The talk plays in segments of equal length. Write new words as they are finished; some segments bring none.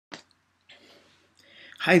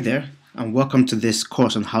Hi there, and welcome to this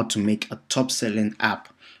course on how to make a top-selling app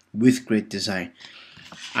with great design.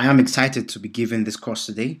 I am excited to be giving this course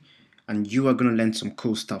today, and you are going to learn some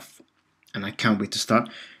cool stuff, and I can't wait to start.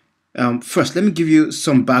 First, let me give you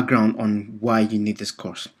some background on why you need this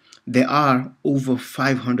course. There are over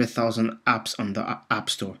 500,000 apps on the App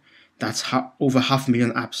Store. That's over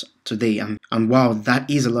 500,000 apps today, and wow, that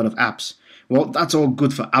is a lot of apps. Well, that's all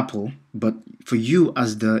good for Apple, but for you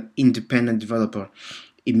as the independent developer,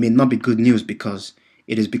 it may not be good news because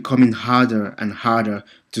it is becoming harder and harder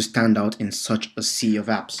to stand out in such a sea of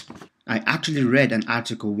apps. I actually read an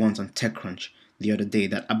article once on TechCrunch the other day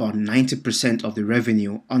that about 90% of the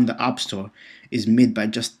revenue on the App Store is made by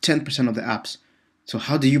just 10% of the apps. So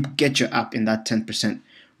how do you get your app in that 10%?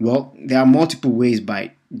 Well, there are multiple ways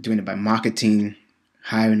by doing it by marketing,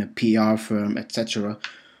 hiring a PR firm, etc.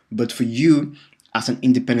 But for you as an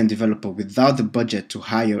independent developer without the budget to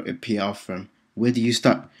hire a PR firm, where do you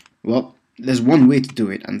start? Well, there's one way to do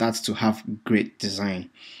it, and that's to have great design.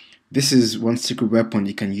 This is one secret weapon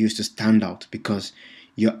you can use to stand out because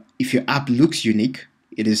if your app looks unique,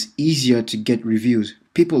 it is easier to get reviews.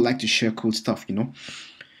 People like to share cool stuff.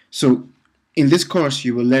 So in this course,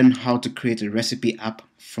 you will learn how to create a recipe app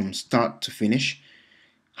from start to finish,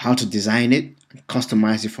 how to design it, and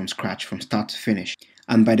customize it from scratch, from start to finish.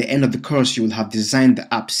 And by the end of the course, you will have designed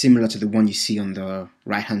the app similar to the one you see on the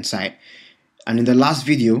right-hand side. And in the last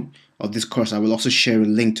video of this course, I will also share a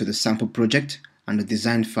link to the sample project and the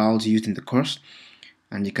design files used in the course.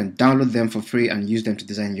 And you can download them for free and use them to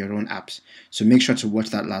design your own apps. So make sure to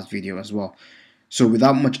watch that last video as well. So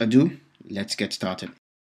without much ado, let's get started.